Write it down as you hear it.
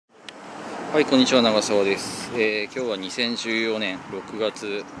はい、こんにちは、長澤です。今日は2014年6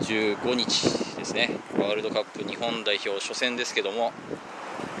月15日ですね。ワールドカップ日本代表初戦ですけども、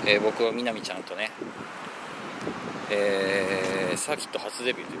僕はみなみちゃんとね、サーキット初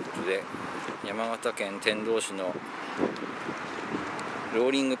デビューということで、山形県天童市のロ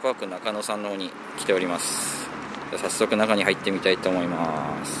ーリングパーク中野さんの方に来ております。早速中に入ってみたいと思い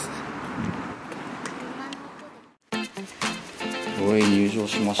ます。入場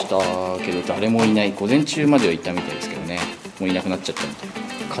しましたけど誰もいない。午前中まではいたみたいですけどね、もういなくなっちゃったみたい。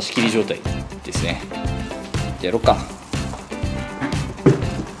貸し切り状態ですね。じゃあやろうか。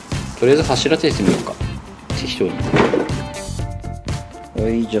とりあえず柱手してみようか、適当に。は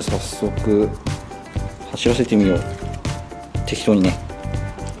い、じゃあ早速走らせてみよう、適当にね。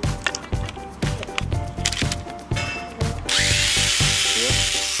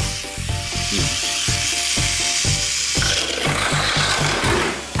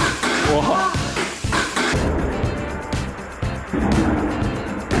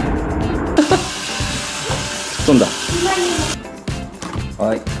飛んだ。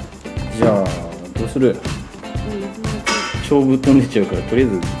はい、じゃあどうする？勝負飛んでちゃうから、とりあえ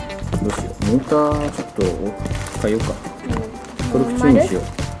ずどうしよう。モーターちょっと変えようか。トルクチューンにしよう。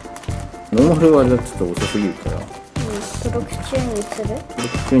ノーマルはちょっと遅すぎるから、トルクチューンにする？トル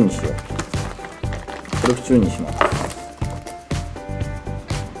クチューンにしよう。トルクチューンにします。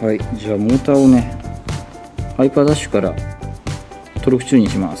はい、じゃあモーターをね、ハイパーダッシュからトルクチューンに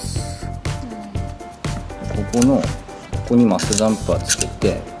します。ここにマスダンパーつけ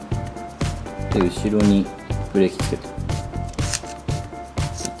て、で後ろにブレーキつけて行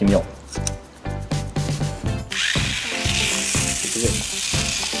ってみよう。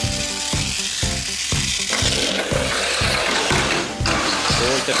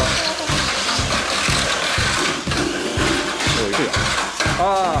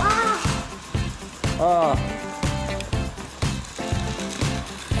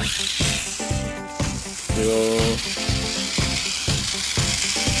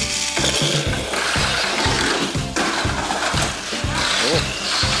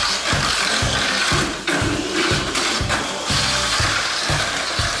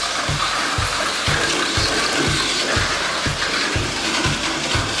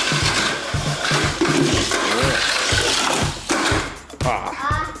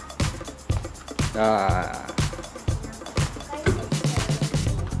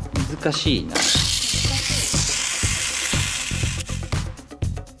難しいな。は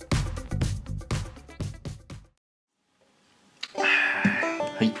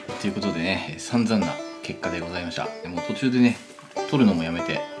い、ということでね、散々な結果でございました。もう途中でね、撮るのもやめ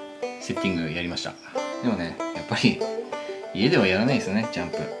てセッティングやりました。でもね、やっぱり家ではやらないですよね、ジャン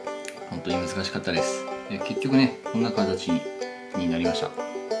プ。本当に難しかったです。結局ね、こんな形になりました。こ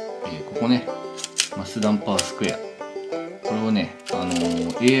こね、マスダンパースクエア、これをね、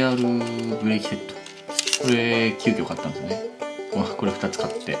AR ブレーキセット、これ急遽買ったんですよね。これ2つ買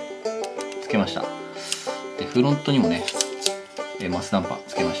ってつけました。でフロントにもね、マスダンパー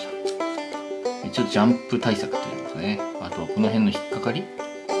つけました。一応ジャンプ対策というのですね。あとこの辺の引っかかり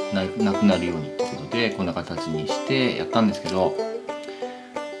なくなるようにということでこんな形にしてやったんですけど、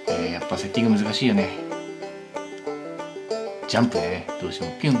やっぱセッティング難しいよね。ジャンプでね、どうして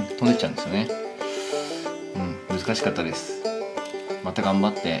もピュン飛んでっちゃうんですよね。難しかったです。また頑張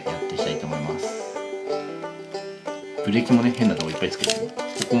ってやっていきたいと思います。ブレーキもね、変なとこいっぱいつけてる。こ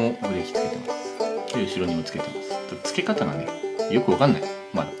こもブレーキつけてます。で後ろにもつけてます。つけ方がね、よくわかんない、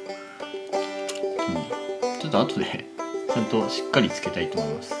まだ。ちょっと後でちゃんとしっかりつけたいと思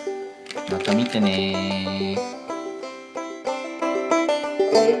います。また見てねー。